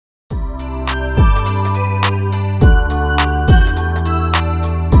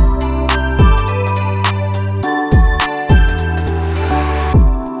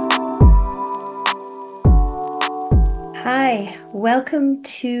Welcome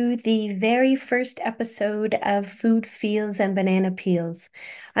to the very first episode of Food Feels and Banana Peels.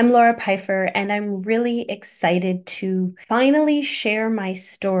 I'm Laura Pfeiffer, and I'm really excited to finally share my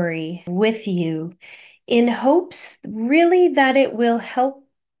story with you in hopes really that it will help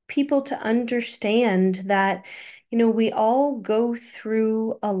people to understand that, we all go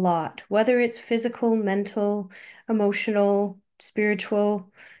through a lot, whether it's physical, mental, emotional,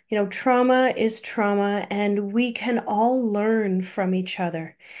 spiritual. Trauma is trauma, and we can all learn from each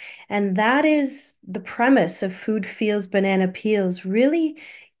other. And that is the premise of Food Feels Banana Peels, really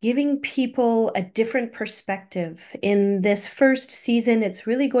giving people a different perspective. In this first season, it's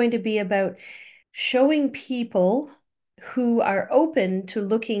really going to be about showing people who are open to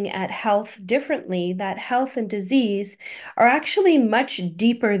looking at health differently, that health and disease are actually much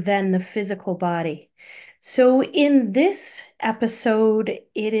deeper than the physical body. So, in this episode,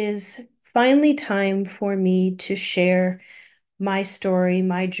 it is finally time for me to share my story,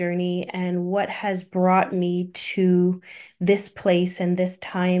 my journey, and what has brought me to this place and this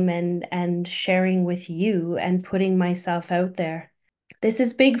time and sharing with you and putting myself out there. This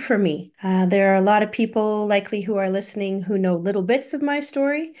is big for me. There are a lot of people likely who are listening who know little bits of my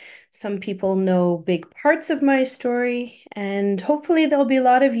story. Some people know big parts of my story, and hopefully there'll be a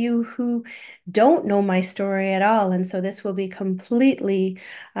lot of you who don't know my story at all. And so this will be completely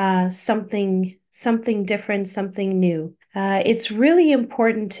something different, something new. It's really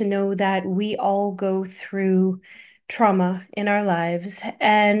important to know that we all go through trauma in our lives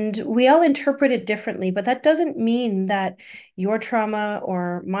and we all interpret it differently, but that doesn't mean that your trauma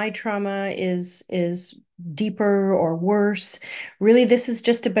or my trauma is deeper or worse. Really, this is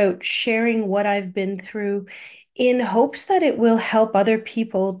just about sharing what I've been through in hopes that it will help other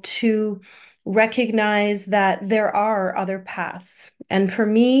people to recognize that there are other paths. And for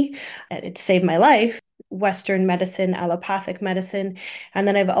me, it saved my life. Western medicine, allopathic medicine. And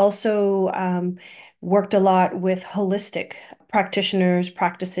then I've also worked a lot with holistic practitioners,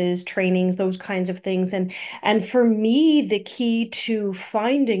 practices, trainings, those kinds of things. And for me, the key to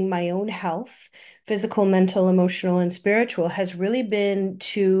finding my own health, physical, mental, emotional, and spiritual, has really been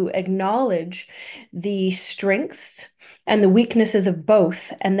to acknowledge the strengths and the weaknesses of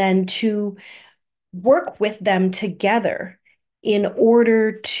both, and then to work with them together in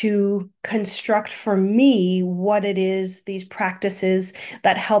order to construct for me what it is, these practices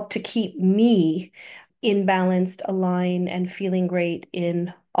that help to keep me in balanced, aligned, and feeling great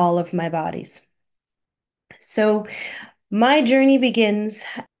in all of my bodies. So my journey begins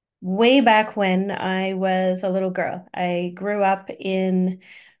way back when I was a little girl. I grew up in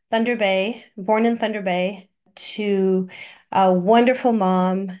Thunder Bay, born in Thunder Bay, to a wonderful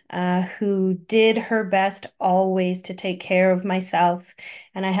mom who did her best always to take care of myself.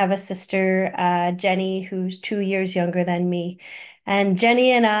 And I have a sister, Jenny, who's 2 years younger than me. And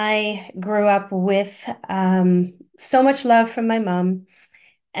Jenny and I grew up with so much love from my mom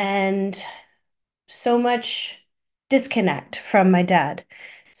and so much disconnect from my dad.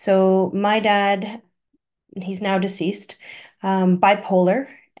 So my dad, he's now deceased, bipolar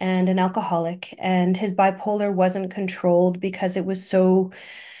and an alcoholic, and his bipolar wasn't controlled because it was so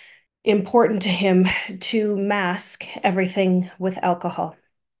important to him to mask everything with alcohol.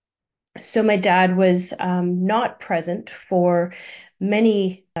 So my dad was not present for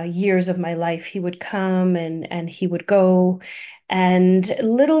many years of my life. He would come and he would go. And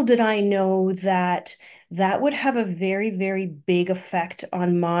little did I know that that would have a very, very big effect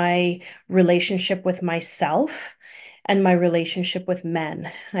on my relationship with myself and my relationship with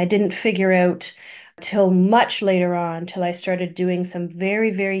men. I didn't figure out till much later on, till I started doing some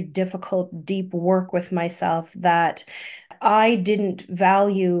very, very difficult, deep work with myself, that I didn't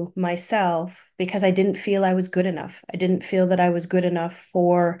value myself because I didn't feel I was good enough. I didn't feel that I was good enough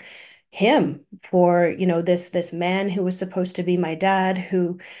for him, for, this man who was supposed to be my dad,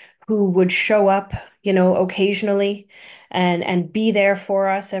 who would show up, occasionally and be there for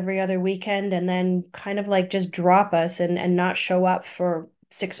us every other weekend, and then kind of like just drop us and not show up for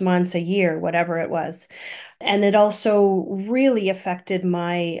 6 months, a year, whatever it was. And it also really affected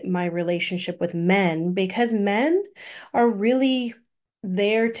my relationship with men, because men are really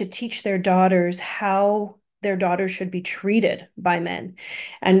there to teach their daughters how their daughters should be treated by men.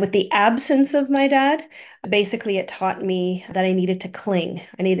 And with the absence of my dad, basically it taught me that I needed to cling.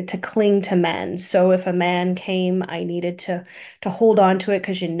 I needed to cling to men. So if a man came, I needed to hold on to it,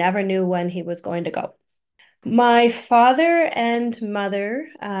 because you never knew when he was going to go. My father and mother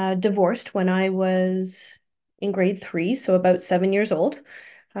divorced when I was in grade 3, so about 7 years old.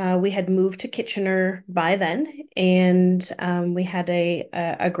 We had moved to Kitchener by then, and we had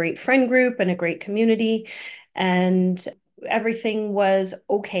a great friend group and a great community. And everything was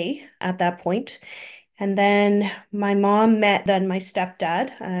okay at that point. And then my mom met then my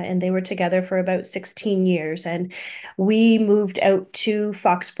stepdad, and they were together for about 16 years. And we moved out to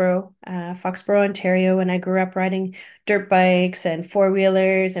Foxborough, Ontario, and I grew up riding dirt bikes and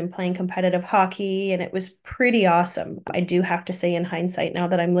four-wheelers and playing competitive hockey, and it was pretty awesome. I do have to say, in hindsight, now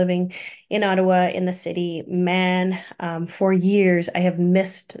that I'm living in Ottawa, in the city, man, for years I have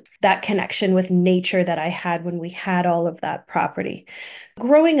missed that connection with nature that I had when we had all of that property.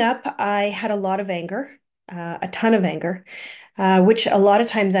 Growing up, I had a lot of anger, a ton of anger, which a lot of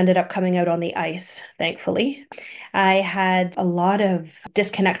times ended up coming out on the ice, thankfully. I had a lot of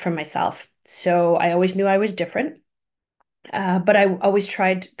disconnect from myself. So I always knew I was different, but I always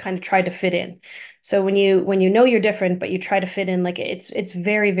tried to fit in. So when you know you're different, but you try to fit in, like it's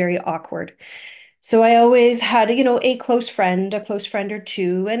very, very awkward. So I always had, a close friend or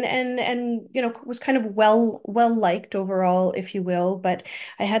two, and was kind of well liked overall, if you will. But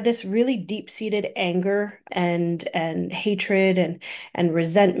I had this really deep-seated anger and hatred and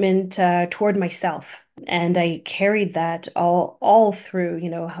resentment toward myself. And I carried that all through,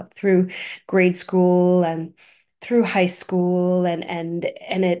 through grade school and through high school, and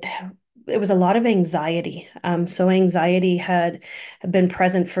it was a lot of anxiety. So anxiety had been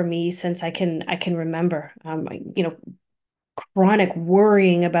present for me since I can remember. Chronic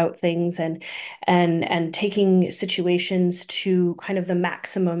worrying about things and taking situations to kind of the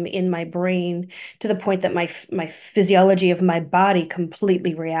maximum in my brain, to the point that my physiology of my body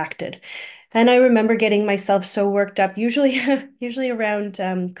completely reacted. And I remember getting myself so worked up. Usually, usually around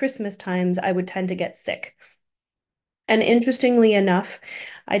Christmas times, I would tend to get sick. And interestingly enough,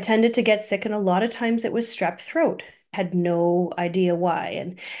 I tended to get sick, and a lot of times it was strep throat. Had no idea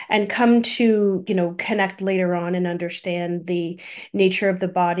why, and come to, connect later on and understand the nature of the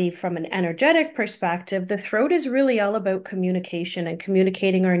body from an energetic perspective. The throat is really all about communication and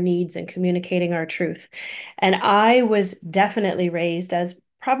communicating our needs and communicating our truth. And I was definitely raised, as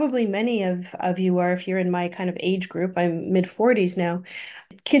probably many of you are, if you're in my kind of age group. I'm mid 40s now.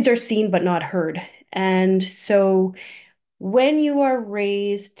 Kids are seen but not heard. And so when you are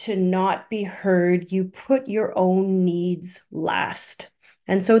raised to not be heard, you put your own needs last.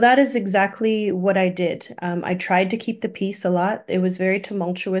 And so that is exactly what I did. I tried to keep the peace a lot. It was very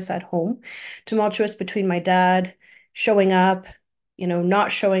tumultuous at home, tumultuous between my dad showing up,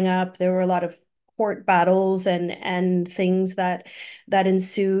 not showing up. There were a lot of court battles and things that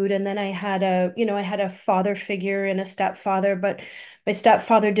ensued. And then I had a father figure and a stepfather, but my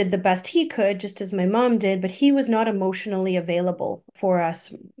stepfather did the best he could, just as my mom did, but he was not emotionally available for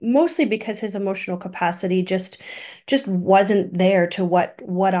us, mostly because his emotional capacity just wasn't there to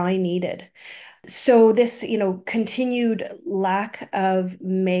what I needed. So this, continued lack of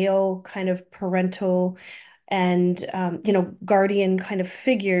male kind of parental and guardian kind of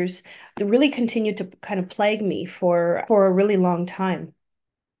figures really continued to kind of plague me for a really long time.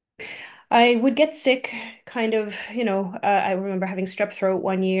 I would get sick, kind of, I remember having strep throat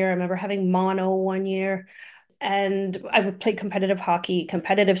one year. I remember having mono one year. And I would play competitive hockey,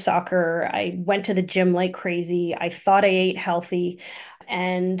 competitive soccer. I went to the gym like crazy. I thought I ate healthy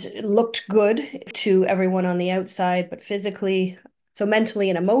and looked good to everyone on the outside, but physically, so mentally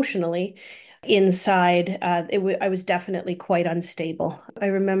and emotionally, inside, I was definitely quite unstable. I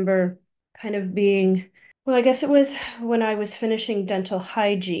remember kind of being, well, I guess it was when I was finishing dental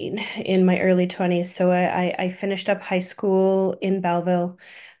hygiene in my early 20s. So I finished up high school in Belleville,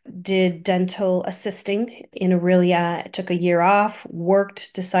 did dental assisting in Aurelia, took a year off,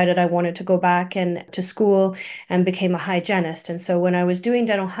 worked, decided I wanted to go back and to school, and became a hygienist. And so when I was doing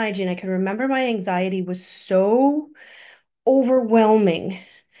dental hygiene, I can remember my anxiety was so overwhelming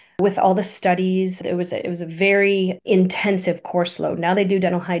with all the studies. It was a very intensive course load. Now they do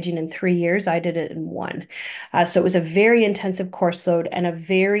dental hygiene in 3 years. I did it in one. So it was a very intensive course load and a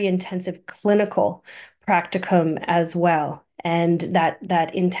very intensive clinical practicum as well. And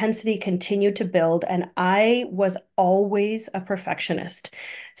that intensity continued to build. And I was always a perfectionist.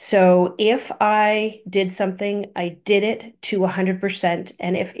 So if I did something, I did it to 100%.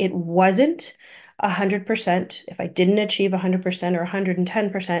 And if it wasn't 100%, if I didn't achieve 100% or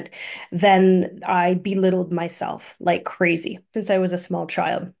 110%, then I belittled myself like crazy since I was a small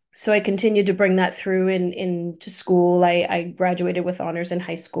child. So I continued to bring that through into school. I graduated with honors in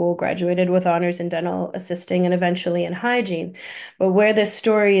high school, graduated with honors in dental assisting, and eventually in hygiene. But where this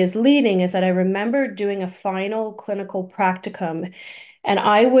story is leading is that I remember doing a final clinical practicum, and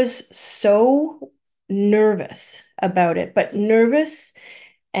I was so nervous about it, but nervous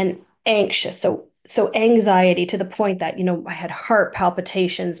and anxious. So So anxiety to the point that, I had heart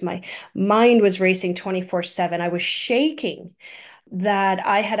palpitations, my mind was racing 24/7. I was shaking that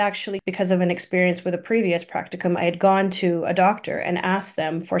I had actually, because of an experience with a previous practicum, I had gone to a doctor and asked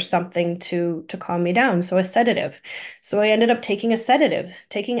them for something to calm me down, so a sedative. So I ended up taking a sedative,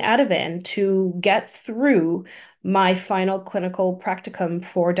 taking Ativan to get through my final clinical practicum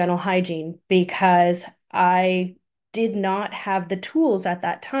for dental hygiene because I did not have the tools at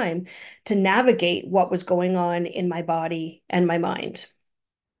that time to navigate what was going on in my body and my mind.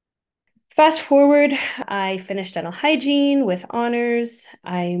 Fast forward, I finished dental hygiene with honors.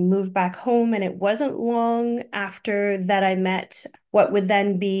 I moved back home, and it wasn't long after that I met what would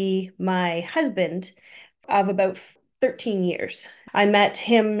then be my husband of about 13 years. I met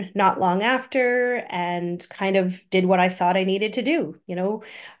him not long after and kind of did what I thought I needed to do,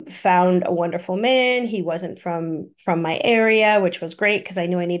 found a wonderful man. He wasn't from my area, which was great because I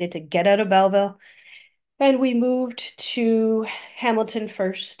knew I needed to get out of Belleville. And we moved to Hamilton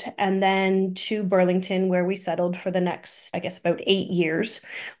first and then to Burlington, where we settled for the next, I guess, about 8 years.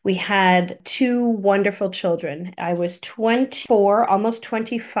 We had two wonderful children. I was 24, almost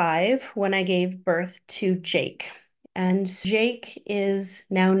 25, when I gave birth to Jake. And Jake is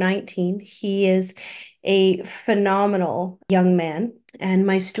now 19. He is a phenomenal young man. And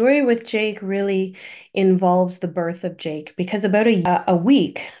my story with Jake really involves the birth of Jake because about a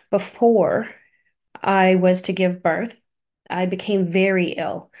week before I was to give birth, I became very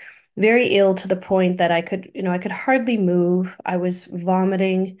ill to the point that I could hardly move. I was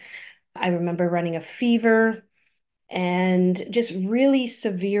vomiting. I remember running a fever and just really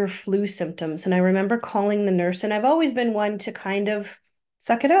severe flu symptoms. And I remember calling the nurse, and I've always been one to kind of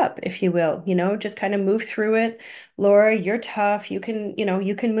suck it up, if you will, just kind of move through it. Laura, you're tough. You can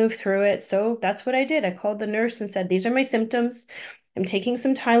move through it. So that's what I did. I called the nurse and said, "These are my symptoms. I'm taking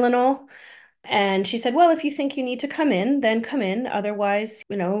some Tylenol." And she said, "Well, if you think you need to come in, then come in. Otherwise,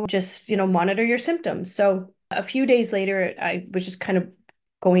 just, monitor your symptoms." So a few days later, I was just kind of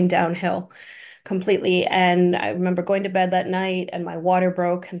going downhill completely. And I remember going to bed that night and my water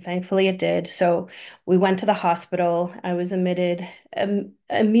broke, and thankfully it did. So we went to the hospital. I was admitted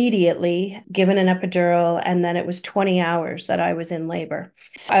immediately, given an epidural, and then it was 20 hours that I was in labor.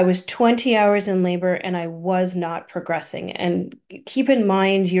 So I was 20 hours in labor and I was not progressing. And keep in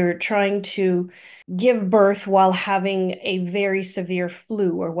mind, you're trying to give birth while having a very severe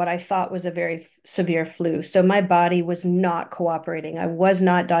flu, or what I thought was a very severe flu. So my body was not cooperating. I was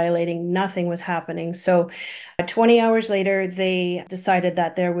not dilating. Nothing was happening. So 20 hours later, they decided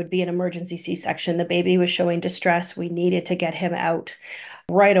that there would be an emergency C-section. The baby was showing distress. We needed to get him out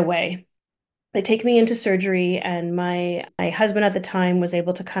right away. They take me into surgery, and my husband at the time was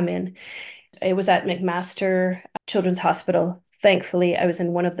able to come in. It was at McMaster Children's Hospital. Thankfully, I was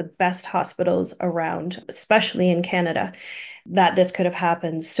in one of the best hospitals around, especially in Canada, that this could have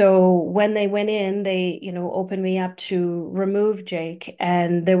happened. So when they went in, they, opened me up to remove Jake,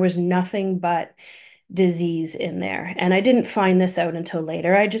 and there was nothing but disease in there. And I didn't find this out until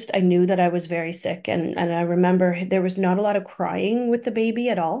later. I knew that I was very sick. And I remember there was not a lot of crying with the baby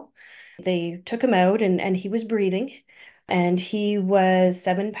at all. They took him out, and he was breathing, and he was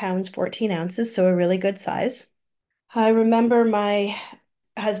 7 pounds, 14 ounces, so a really good size. I remember my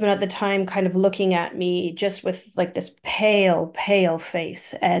husband at the time kind of looking at me just with like this pale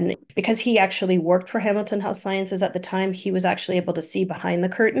face. And because he actually worked for Hamilton Health Sciences at the time, he was actually able to see behind the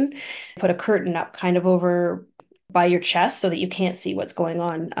curtain, put a curtain up kind of over by your chest so that you can't see what's going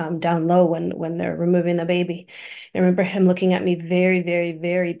on down low when they're removing the baby. I remember him looking at me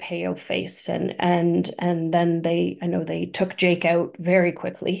very pale faced, and then I know they took Jake out very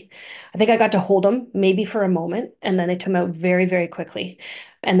quickly. I think I got to hold him maybe for a moment, and then they took him out very quickly.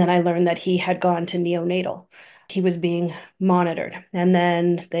 And then I learned that he had gone to neonatal. He was being monitored. And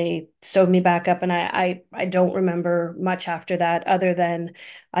then they sewed me back up. And I don't remember much after that, other than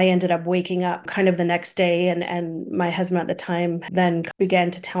I ended up waking up kind of the next day. And my husband at the time then began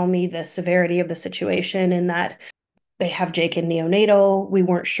to tell me the severity of the situation, in that they have Jake in neonatal. We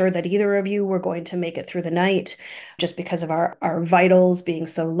weren't sure that either of you were going to make it through the night just because of our vitals being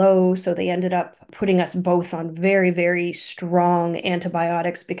so low. So they ended up putting us both on very strong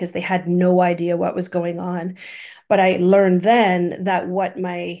antibiotics because they had no idea what was going on. But I learned then that what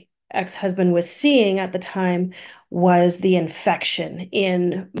my ex-husband was seeing at the time was the infection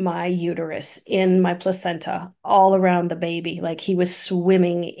in my uterus, in my placenta, all around the baby. Like he was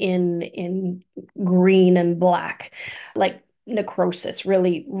swimming in green and black, like necrosis,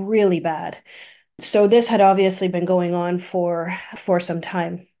 really bad. So this had obviously been going on for some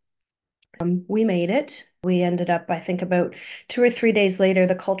time. We made it. We ended up, I think about 2 or 3 days later,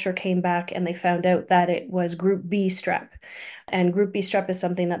 the culture came back and they found out that it was group B strep. And group B strep is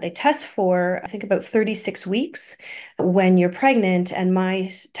something that they test for, I think about 36 weeks when you're pregnant. And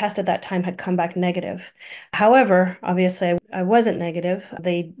my test at that time had come back negative. However, obviously I wasn't negative.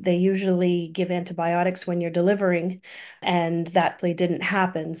 They usually give antibiotics when you're delivering, and that didn't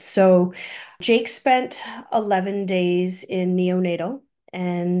happen. So Jake spent 11 days in neonatal,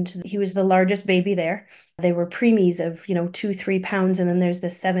 and he was the largest baby there. They were preemies of, 2, 3 pounds. And then there's the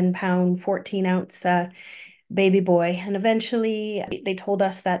 7 pound, 14 ounce baby boy. And eventually they told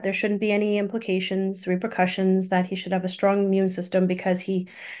us that there shouldn't be any repercussions, that he should have a strong immune system because he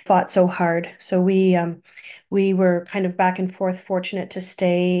fought so hard. So we were kind of back and forth fortunate to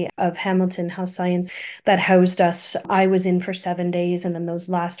stay of Hamilton Health Science that housed us. I was in for 7 days, and then those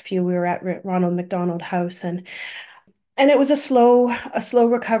last few we were at Ronald McDonald House, and it was a slow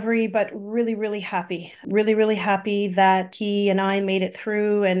recovery, but really, really happy that he and I made it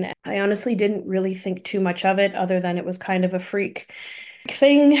through. And I honestly didn't really think too much of it, other than it was kind of a freak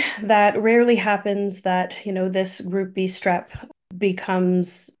thing that rarely happens, that, this group B strep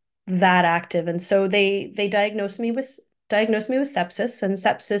becomes that active. And so they diagnosed me with sepsis, and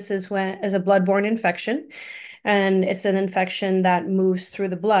sepsis is a bloodborne infection, and it's an infection that moves through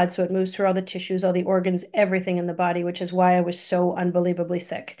the blood. So it moves through all the tissues, all the organs, everything in the body, which is why I was so unbelievably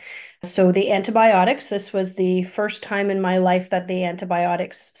sick. So the antibiotics, this was the first time in my life that the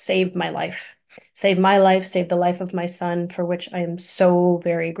antibiotics saved my life. Saved my life, saved the life of my son, for which I am so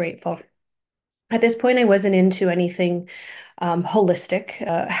very grateful. At this point, I wasn't into anything holistic,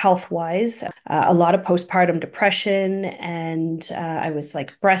 health wise. A lot of postpartum depression, and I was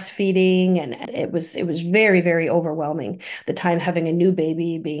like breastfeeding, and it was very, very overwhelming. The time having a new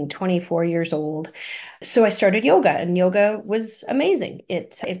baby, being 24 years old. So I started yoga, and yoga was amazing.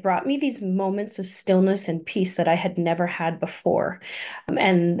 It brought me these moments of stillness and peace that I had never had before,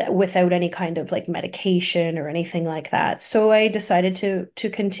 and without any kind of like medication or anything like that. So I decided to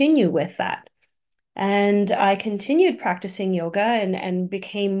continue with that. And I continued practicing yoga, and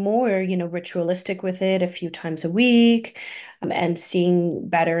became more, ritualistic with it a few times a week, and seeing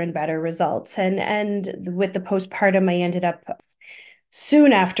better and better results. And with the postpartum, I ended up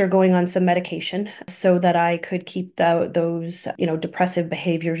soon after going on some medication so that I could keep those, depressive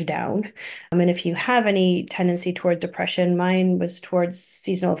behaviors down. And if you have any tendency toward depression, mine was towards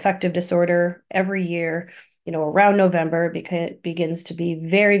seasonal affective disorder every year. Around November, because it begins to be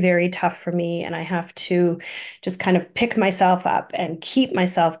very, very tough for me, and I have to just kind of pick myself up and keep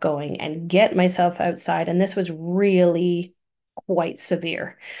myself going and get myself outside. And this was really quite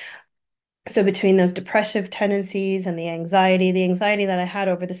severe. So between those depressive tendencies and the anxiety that I had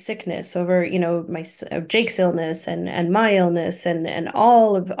over the sickness, over, Jake's illness and my illness, and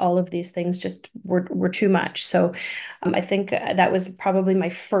all of these things just were too much. So I think that was probably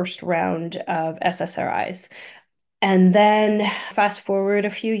my first round of SSRIs. And then fast forward a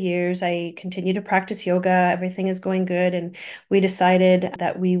few years, I continued to practice yoga. Everything is going good. And we decided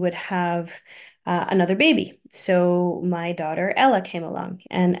that we would have another baby. So my daughter Ella came along,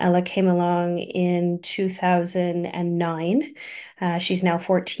 and Ella came along in 2009. She's now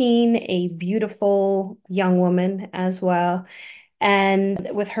 14, a beautiful young woman as well. And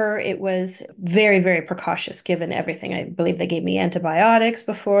with her, it was very, very precautious given everything. I believe they gave me antibiotics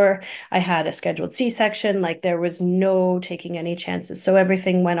before I had a scheduled C-section. Like, there was no taking any chances. So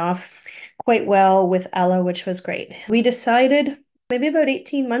everything went off quite well with Ella, which was great. We decided maybe about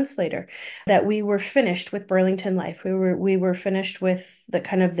 18 months later that we were finished with Burlington life. We were finished with the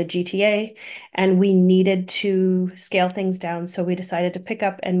kind of the GTA, and we needed to scale things down. So we decided to pick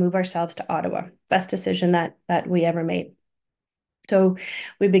up and move ourselves to Ottawa. Best decision that we ever made. So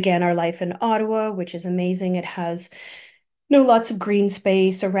we began our life in Ottawa, which is amazing. It has lots of green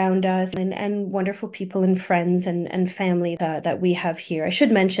space around us, and wonderful people and friends and family that we have here. I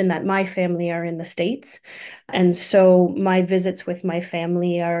should mention that my family are in the States. And so my visits with my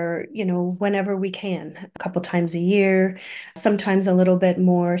family are, whenever we can, a couple times a year, sometimes a little bit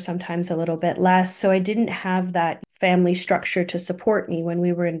more, sometimes a little bit less. So I didn't have that family structure to support me when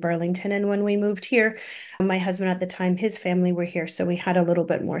we were in Burlington. And when we moved here, my husband at the time, his family were here. So we had a little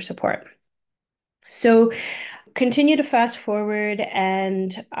bit more support. So continue to fast forward,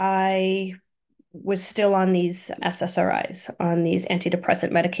 and I was still on these SSRIs, on these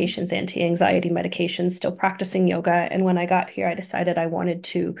antidepressant medications, anti-anxiety medications, still practicing yoga. And when I got here, I decided I wanted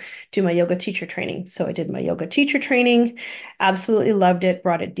to do my yoga teacher training. So I did my yoga teacher training, absolutely loved it,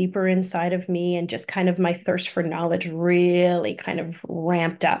 brought it deeper inside of me, and just kind of my thirst for knowledge really kind of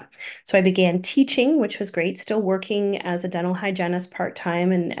ramped up. So I began teaching, which was great, still working as a dental hygienist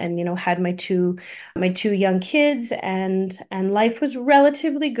part-time, and had my two young kids, and life was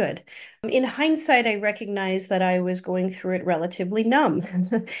relatively good. In hindsight, I recognized that I was going through it relatively numb.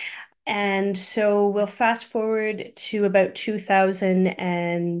 And so we'll fast forward to about 2000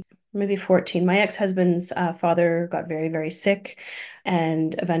 and maybe 14. My ex-husband's father got very, very sick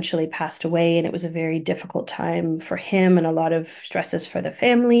and eventually passed away. And it was a very difficult time for him and a lot of stresses for the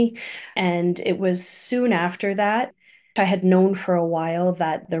family. And it was soon after that, I had known for a while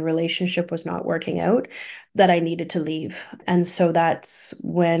that the relationship was not working out, that I needed to leave. And so that's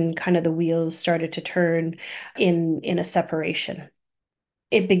when kind of the wheels started to turn in a separation.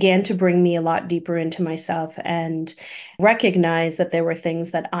 It began to bring me a lot deeper into myself and recognize that there were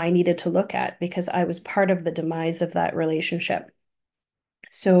things that I needed to look at because I was part of the demise of that relationship.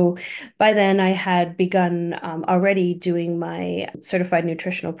 So by then, I had begun already doing my certified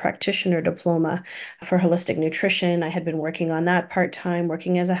nutritional practitioner diploma for holistic nutrition. I had been working on that part-time,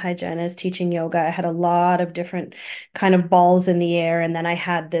 working as a hygienist, teaching yoga. I had a lot of different kind of balls in the air, and then I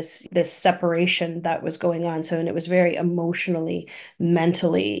had this separation that was going on. So, and it was very emotionally,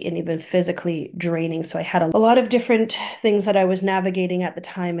 mentally, and even physically draining. So I had a lot of different things that I was navigating at the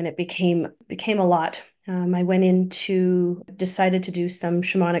time, and it became a lot. I went into decided to do some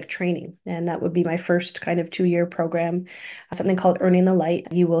shamanic training, and that would be my first kind of 2-year program, something called Earning the Light.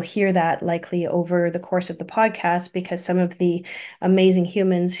 You will hear that likely over the course of the podcast because some of the amazing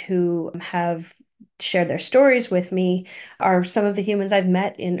humans who have shared their stories with me are some of the humans I've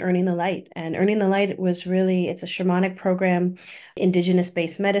met in Earning the Light. And Earning the Light was really, it's a shamanic program,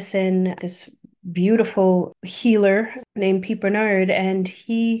 indigenous-based medicine, this beautiful healer named Pete Bernard, and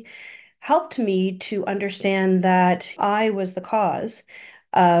he helped me to understand that I was the cause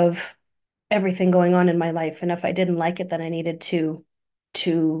of everything going on in my life. And if I didn't like it, then I needed to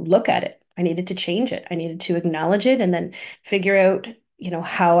look at it. I needed to change it. I needed to acknowledge it and then figure out,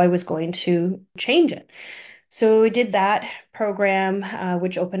 how I was going to change it. So I did that program,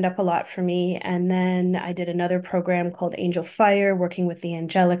 which opened up a lot for me. And then I did another program called Angel Fire, working with the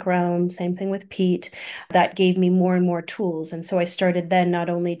angelic realm, same thing with Pete. That gave me more and more tools. And so I started then not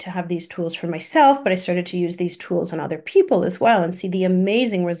only to have these tools for myself, but I started to use these tools on other people as well and see the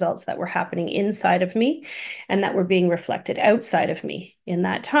amazing results that were happening inside of me and that were being reflected outside of me in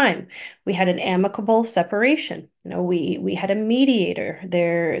that time. We had an amicable separation. We had a mediator.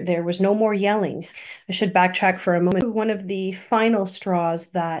 There was no more yelling. I should backtrack for a moment. One of the final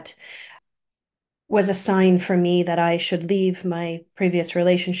straws that was a sign for me that I should leave my previous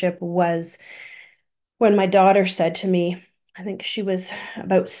relationship was when my daughter said to me, I think she was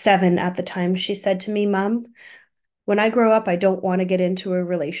about 7 at the time, she said to me, "Mom, when I grow up, I don't want to get into a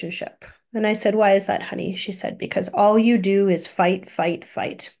relationship." And I said, "Why is that, honey?" She said, "Because all you do is fight, fight,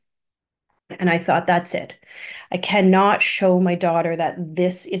 fight." And I thought, that's it. I cannot show my daughter that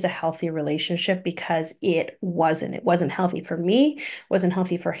this is a healthy relationship because it wasn't. It wasn't healthy for me, it wasn't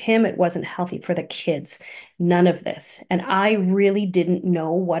healthy for him, it wasn't healthy for the kids. None of this. And I really didn't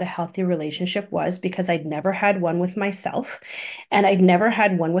know what a healthy relationship was because I'd never had one with myself and I'd never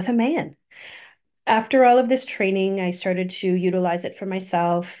had one with a man. After all of this training, I started to utilize it for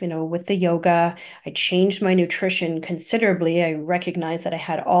myself, with the yoga. I changed my nutrition considerably. I recognized that I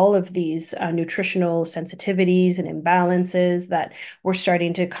had all of these nutritional sensitivities and imbalances that were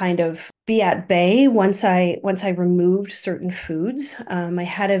starting to kind of be at bay once I removed certain foods. I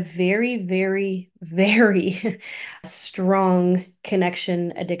had a very, very, very strong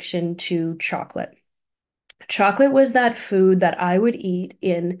connection addiction to chocolate. Chocolate was that food that I would eat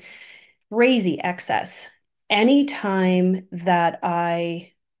in crazy excess anytime that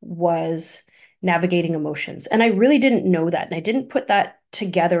I was navigating emotions. And I really didn't know that. And I didn't put that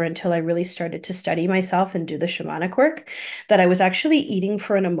together until I really started to study myself and do the shamanic work, that I was actually eating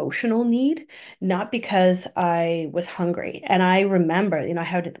for an emotional need, not because I was hungry. And I remember,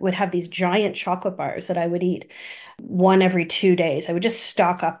 would have these giant chocolate bars that I would eat one every 2 days. I would just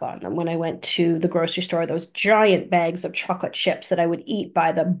stock up on them when I went to the grocery store, those giant bags of chocolate chips that I would eat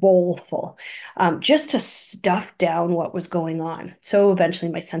by the bowlful, just to stuff down what was going on. So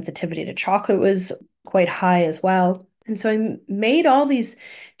eventually my sensitivity to chocolate was quite high as well. And so I made all these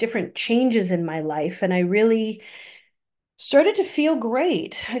different changes in my life, and I really started to feel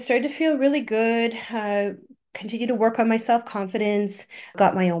great. I started to feel really good. continue to work on my self-confidence,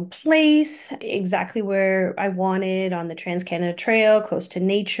 got my own place exactly where I wanted on the Trans-Canada Trail, close to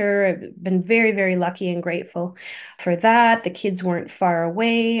nature. I've been very, very lucky and grateful for that. The kids weren't far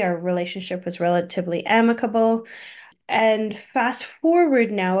away. Our relationship was relatively amicable. And fast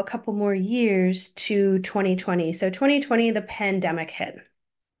forward now a couple more years to 2020. So 2020, the pandemic hit,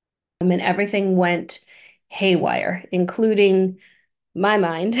 and everything went haywire, including my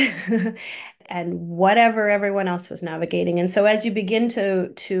mind and whatever everyone else was navigating. And so as you begin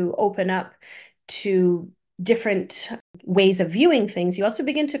to open up to different ways of viewing things, you also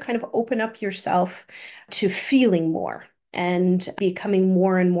begin to kind of open up yourself to feeling more and becoming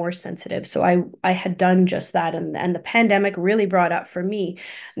more and more sensitive. So I had done just that. And the pandemic really brought up for me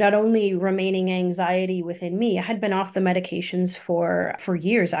not only remaining anxiety within me, I had been off the medications for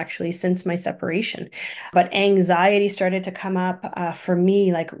years actually since my separation. But anxiety started to come up for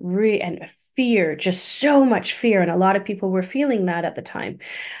me, like and fear, just so much fear. And a lot of people were feeling that at the time.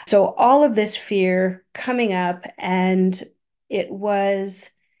 So all of this fear coming up, and it was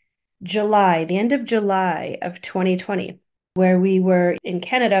July, the end of July of 2020, where we were in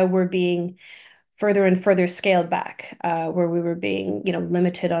Canada, were being further and further scaled back, where we were being,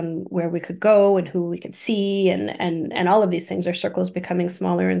 limited on where we could go and who we could see, and all of these things. Our circles becoming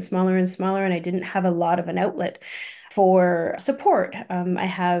smaller and smaller and smaller, and I didn't have a lot of an outlet for support. I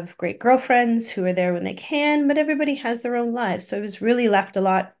have great girlfriends who are there when they can, but everybody has their own lives, so I was really left a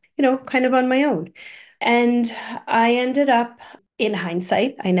lot, kind of on my own. And I ended up, in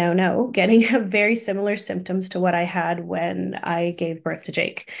hindsight, I now know, getting very similar symptoms to what I had when I gave birth to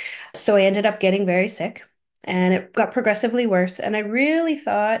Jake. So I ended up getting very sick, and it got progressively worse. And I really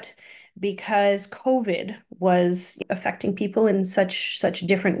thought, because COVID was affecting people in such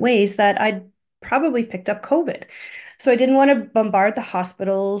different ways, that I'd probably picked up COVID. So I didn't want to bombard the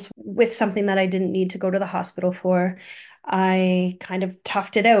hospitals with something that I didn't need to go to the hospital for. I kind of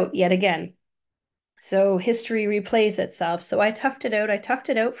toughed it out yet again. So history replays itself. So I toughed it out. I toughed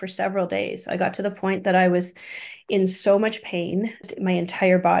it out for several days. I got to the point that I was in so much pain, my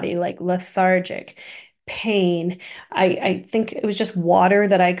entire body, like lethargic, pain. I think it was just water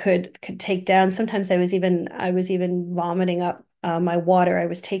that I could take down. Sometimes I was even vomiting up my water. I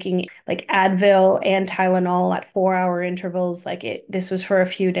was taking like Advil and Tylenol at 4-hour intervals. This was for a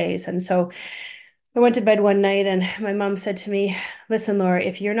few days. And so I went to bed one night and my mom said to me, listen, Laura,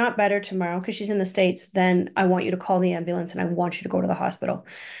 if you're not better tomorrow, because she's in the States, then I want you to call the ambulance and I want you to go to the hospital.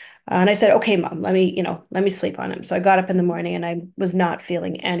 And I said, okay, mom, let me sleep on him. So I got up in the morning and I was not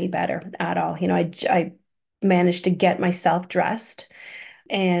feeling any better at all. I managed to get myself dressed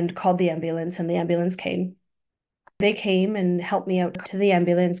and called the ambulance, and the ambulance came. They came and helped me out to the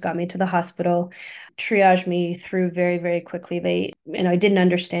ambulance, got me to the hospital, triaged me through very, very quickly. I didn't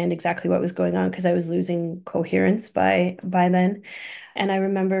understand exactly what was going on because I was losing coherence by then. And I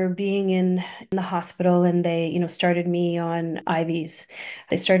remember being in the hospital, and they, started me on IVs.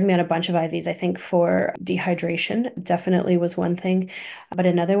 They started me on a bunch of IVs, I think for dehydration, definitely was one thing. But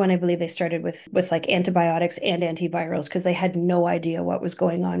another one, I believe they started with like antibiotics and antivirals because they had no idea what was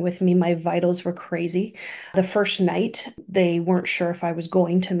going on with me. My vitals were crazy. The first night, they weren't sure if I was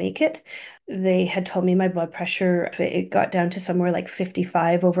going to make it. They had told me my blood pressure, it got down to somewhere like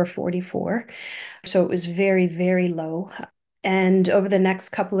 55/44. So it was very, very low. And over the next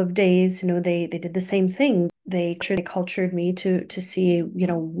couple of days, they did the same thing. They cultured me to see,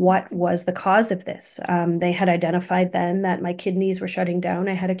 what was the cause of this. They had identified then that my kidneys were shutting down.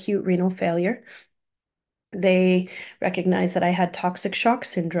 I had acute renal failure. They recognized that I had toxic shock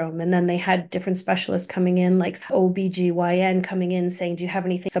syndrome. And then they had different specialists coming in, like OBGYN coming in saying, do you have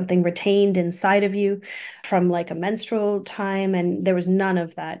something retained inside of you from like a menstrual time? And there was none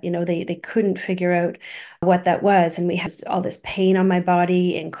of that. They couldn't figure out what that was. And we had all this pain on my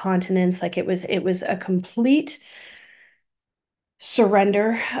body, incontinence. Like it was a complete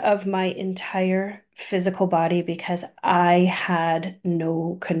surrender of my entire physical body because I had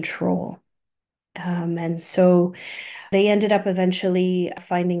no control. And so they ended up eventually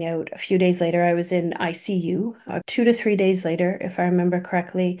finding out a few days later. I was in ICU, 2 to 3 days later, if I remember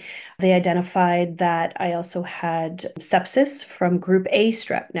correctly. They identified that I also had sepsis from group A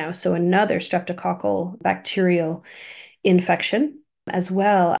strep now, so another streptococcal bacterial infection as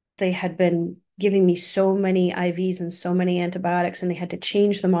well. They had been giving me so many IVs and so many antibiotics, and they had to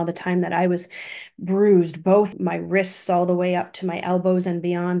change them all the time, that I was bruised, both my wrists all the way up to my elbows and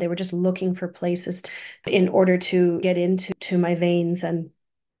beyond. They were just looking for places in order to get into my veins. And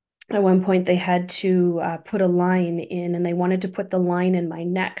at one point, they had to put a line in, and they wanted to put the line in my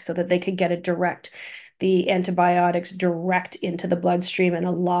neck so that they could get a direct the antibiotics direct into the bloodstream and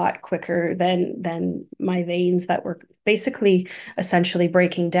a lot quicker than my veins that were basically essentially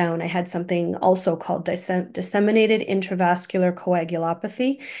breaking down. I had something also called disseminated intravascular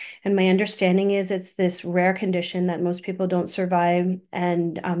coagulopathy. And my understanding is it's this rare condition that most people don't survive,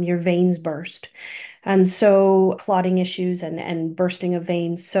 and your veins burst. And so clotting issues and bursting of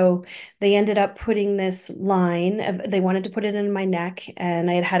veins. So they ended up putting this line. They wanted to put it in my neck. And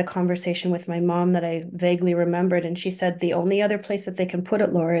I had had a conversation with my mom that I vaguely remembered. And she said, the only other place that they can put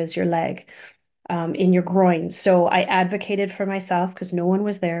it, Laura, is your leg, in your groin. So I advocated for myself because no one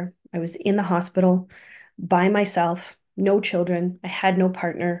was there. I was in the hospital by myself, no children. I had no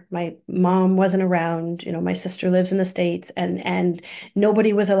partner. My mom wasn't around. My sister lives in the States, and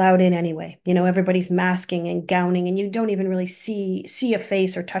nobody was allowed in anyway. Everybody's masking and gowning, and you don't even really see a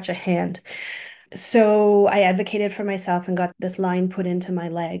face or touch a hand. So I advocated for myself and got this line put into my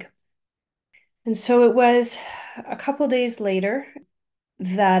leg. And so it was a couple days later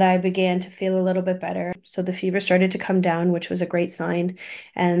that I began to feel a little bit better. So the fever started to come down, which was a great sign.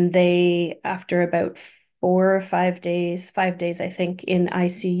 And after about 4 or 5 days, 5 days, I think, in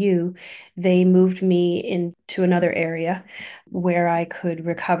ICU, they moved me into another area where I could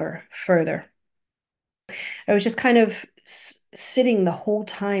recover further. I was just kind of sitting the whole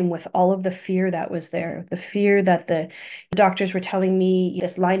time with all of the fear that was there, the fear that the doctors were telling me,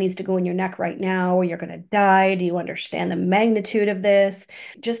 this line needs to go in your neck right now, or you're going to die. Do you understand the magnitude of this?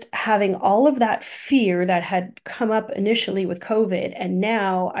 Just having all of that fear that had come up initially with COVID. And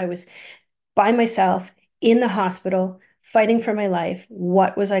now I was by myself in the hospital, fighting for my life.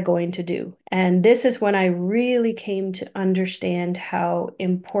 What was I going to do? And this is when I really came to understand how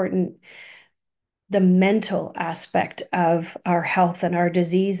important the mental aspect of our health and our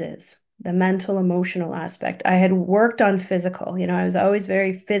diseases, the mental, emotional aspect. I had worked on physical, I was always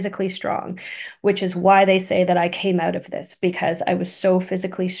very physically strong, which is why they say that I came out of this because I was so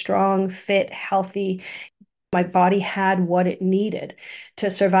physically strong, fit, healthy. My body had what it needed to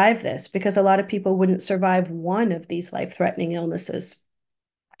survive this because a lot of people wouldn't survive one of these life-threatening illnesses.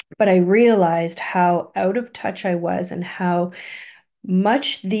 But I realized how out of touch I was and how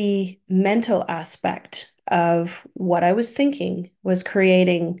much the mental aspect of what I was thinking was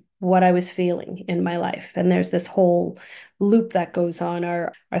creating what I was feeling in my life. And there's this whole loop that goes on.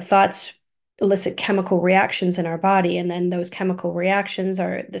 Our thoughts elicit chemical reactions in our body, and then those chemical reactions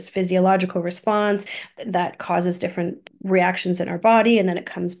are this physiological response that causes different reactions in our body, and then it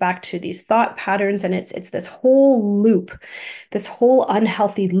comes back to these thought patterns, and it's this whole loop, this whole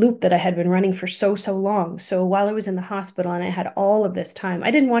unhealthy loop that I had been running for so long. So while I was in the hospital and I had all of this time,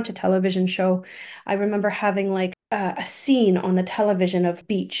 I didn't watch a television show. I remember having like a scene on the television of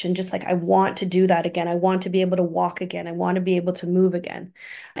beach and just like, I want to do that again. I want to be able to walk again. I want to be able to move again.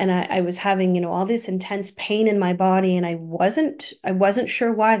 And I was having, all this intense pain in my body, and I wasn't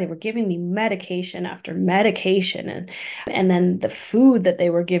sure why. They were giving me medication after medication, and then the food that they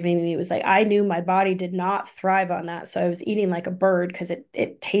were giving me was like, I knew my body did not thrive on that. So I was eating like a bird because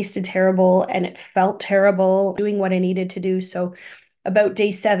it tasted terrible and it felt terrible, doing what I needed to do. So about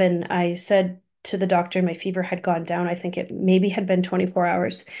day 7, I said to the doctor, my fever had gone down. I think it maybe had been 24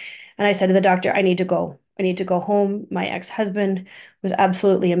 hours. And I said to the doctor, I need to go. I need to go home. My ex-husband was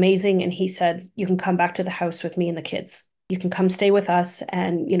absolutely amazing. And he said, you can come back to the house with me and the kids. You can come stay with us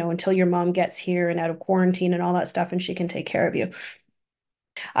and, until your mom gets here and out of quarantine and all that stuff, and she can take care of you.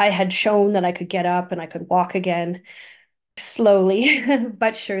 I had shown that I could get up and I could walk again slowly,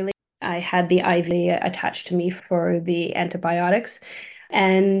 but surely. I had the IV attached to me for the antibiotics.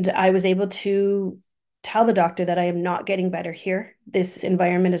 And I was able to tell the doctor that I am not getting better here. This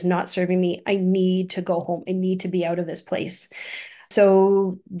environment is not serving me. I need to go home. I need to be out of this place.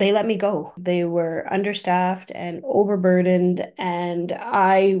 So they let me go. They were understaffed and overburdened. And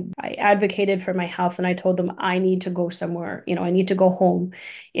I advocated for my health, and I told them I need to go somewhere. I need to go home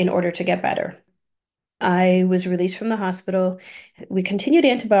in order to get better. I was released from the hospital. We continued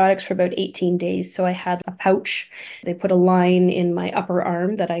antibiotics for about 18 days. So I had a pouch. They put a line in my upper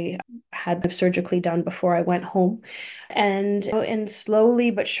arm that I had surgically done before I went home. And slowly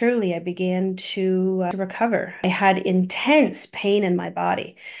but surely, I began to recover. I had intense pain in my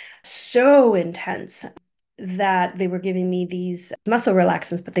body, so intense that they were giving me these muscle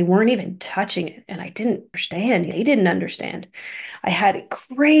relaxants, but they weren't even touching it. And I didn't understand. They didn't understand. I had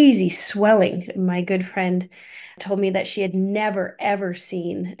crazy swelling. My good friend told me that she had never, ever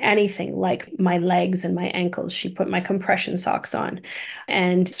seen anything like my legs and my ankles. She put my compression socks on,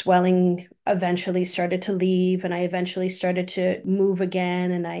 and swelling eventually started to leave, and I eventually started to move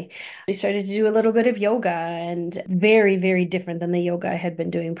again, and I started to do a little bit of yoga, and very, very different than the yoga I had been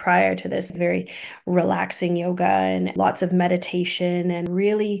doing prior to this. Very relaxing yoga and lots of meditation and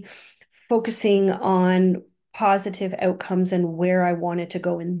really focusing on positive outcomes and where I wanted to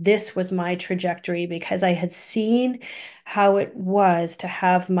go. And this was my trajectory because I had seen how it was to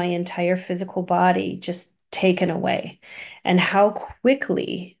have my entire physical body just taken away and how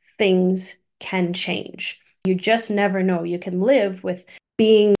quickly things can change. You just never know. You can live with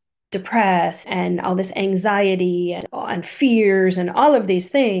being depressed and all this anxiety and fears and all of these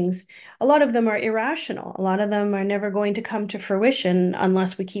things. A lot of them are irrational. A lot of them are never going to come to fruition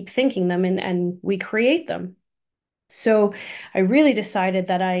unless we keep thinking them and we create them. So I really decided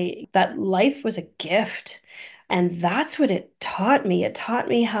that life was a gift. And that's what it taught me. It taught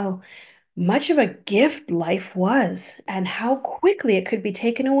me how much of a gift life was and how quickly it could be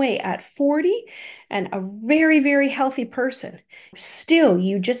taken away at 40 and a very, very healthy person. Still,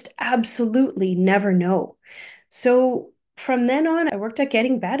 you just absolutely never know. So from then on, I worked at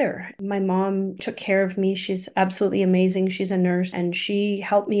getting better. My mom took care of me. She's absolutely amazing. She's a nurse and she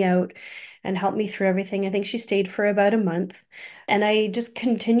helped me out and helped me through everything. I think she stayed for about a month. And I just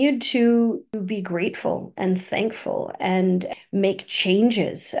continued to be grateful and thankful and make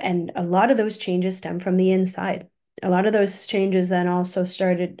changes. And a lot of those changes stem from the inside. A lot of those changes then also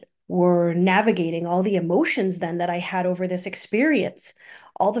started were navigating all the emotions then that I had over this experience,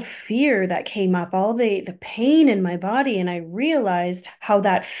 all the fear that came up, all the pain in my body. And I realized how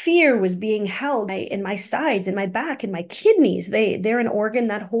that fear was being held in my sides, in my back, in my kidneys. They're an organ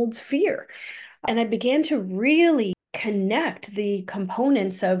that holds fear. And I began to really connect the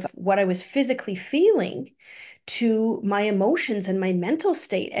components of what I was physically feeling to my emotions and my mental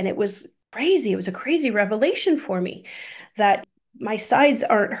state. And it was crazy. It was a crazy revelation for me that my sides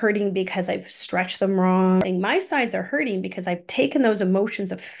aren't hurting because I've stretched them wrong. My sides are hurting because I've taken those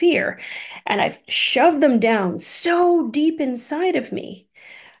emotions of fear and I've shoved them down so deep inside of me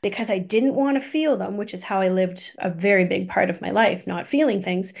because I didn't want to feel them, which is how I lived a very big part of my life, not feeling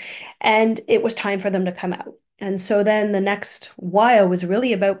things. And it was time for them to come out. And so then the next while was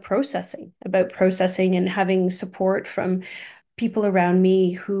really about processing and having support from people around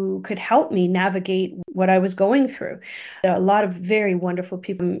me who could help me navigate what I was going through. A lot of very wonderful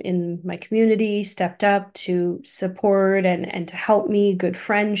people in my community stepped up to support and to help me. Good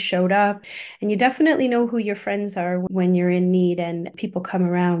friends showed up. And you definitely know who your friends are when you're in need and people come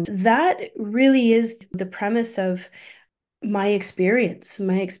around. That really is the premise of my experience.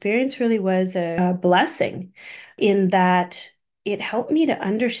 My experience really was a blessing in that it helped me to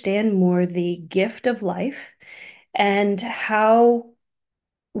understand more the gift of life and how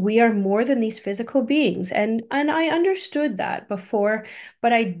we are more than these physical beings. And I understood that before,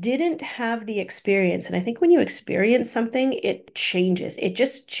 but I didn't have the experience. And I think when you experience something, it changes. It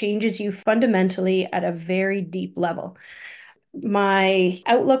just changes you fundamentally at a very deep level. My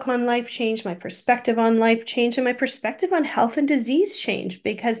outlook on life changed, my perspective on life changed, and my perspective on health and disease changed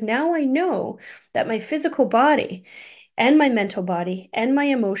because now I know that my physical body and my mental body and my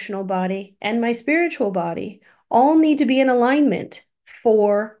emotional body and my spiritual body all need to be in alignment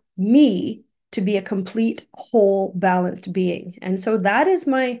for me to be a complete, whole, balanced being. And so that is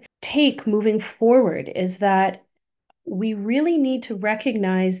my take moving forward is that we really need to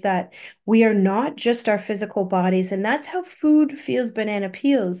recognize that we are not just our physical bodies. And that's how Food Feels Banana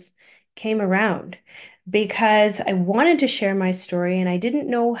Peels came around because I wanted to share my story and I didn't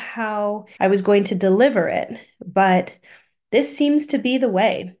know how I was going to deliver it. But this seems to be the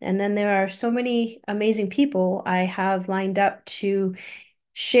way. And then there are so many amazing people I have lined up to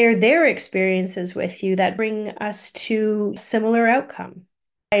share their experiences with you that bring us to similar outcome.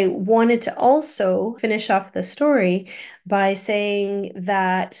 I wanted to also finish off the story by saying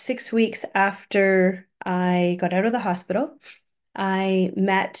that 6 weeks after I got out of the hospital, I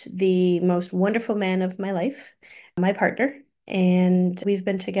met the most wonderful man of my life, my partner, and we've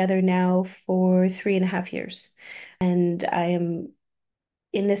been together now for 3.5 years. And I am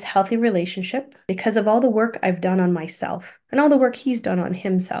in this healthy relationship because of all the work I've done on myself and all the work he's done on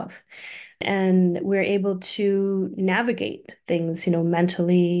himself. And we're able to navigate things,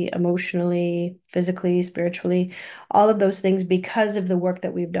 mentally, emotionally, physically, spiritually, all of those things because of the work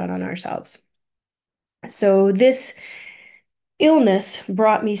that we've done on ourselves. So this illness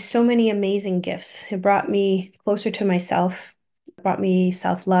brought me so many amazing gifts. It brought me closer to myself. brought me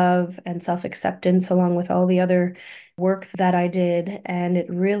self-love and self-acceptance along with all the other work that I did, and it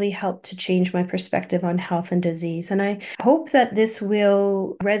really helped to change my perspective on health and disease. And I hope that this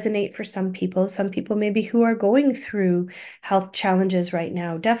will resonate for some people maybe who are going through health challenges right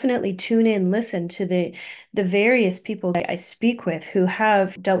now. Definitely tune in, listen to the various people that I speak with who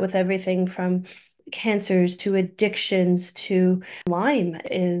have dealt with everything from cancers to addictions to Lyme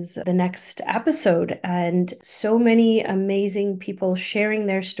is the next episode, and so many amazing people sharing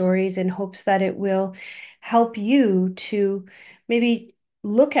their stories in hopes that it will help you to maybe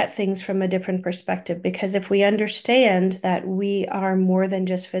look at things from a different perspective. Because if we understand that we are more than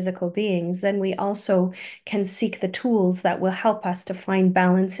just physical beings, then we also can seek the tools that will help us to find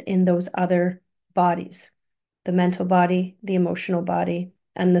balance in those other bodies, the mental body, the emotional body,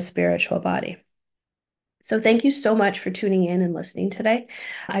 and the spiritual body. So thank you so much for tuning in and listening today.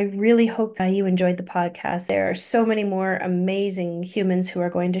 I really hope that you enjoyed the podcast. There are so many more amazing humans who are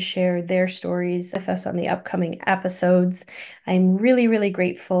going to share their stories with us on the upcoming episodes. I'm really, really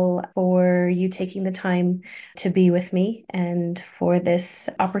grateful for you taking the time to be with me and for this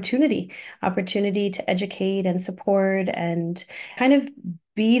opportunity to educate and support and kind of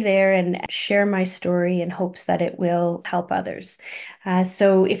be there and share my story in hopes that it will help others.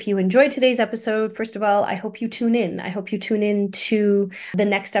 So if you enjoyed today's episode, first of all, I hope you tune in. I hope you tune in to the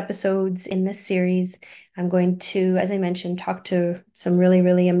next episodes in this series. I'm going to, as I mentioned, talk to some really,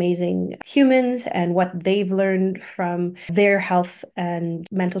 really amazing humans and what they've learned from their health and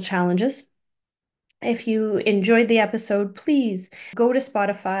mental challenges. If you enjoyed the episode, please go to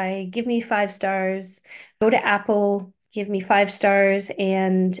Spotify, give me 5 stars, go to Apple, give me 5 stars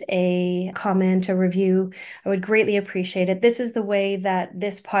and a comment, a review. I would greatly appreciate it. This is the way that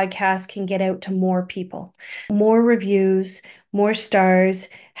this podcast can get out to more people. More reviews, more stars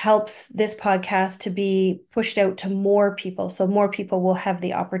helps this podcast to be pushed out to more people. So more people will have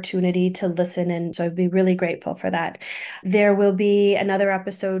the opportunity to listen. And so I'd be really grateful for that. There will be another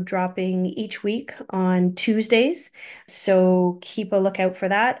episode dropping each week on Tuesdays. So keep a lookout for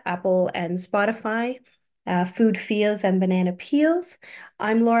that, Apple and Spotify. Food Feels and Banana Peels.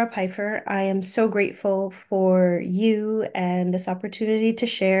 I'm Laura Pfeiffer. I am so grateful for you and this opportunity to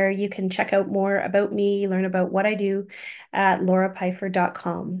share. You can check out more about me, learn about what I do at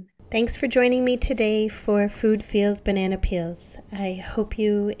laurapfeiffer.com. Thanks for joining me today for Food Feels Banana Peels. I hope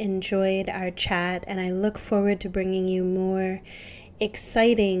you enjoyed our chat, and I look forward to bringing you more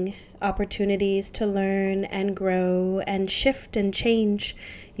exciting opportunities to learn and grow and shift and change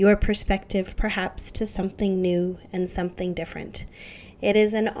your perspective perhaps to something new and something different. It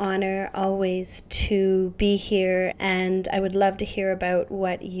is an honor always to be here, and I would love to hear about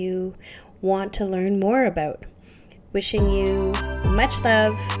what you want to learn more about. Wishing you much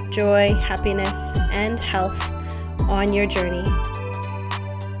love, joy, happiness, and health on your journey.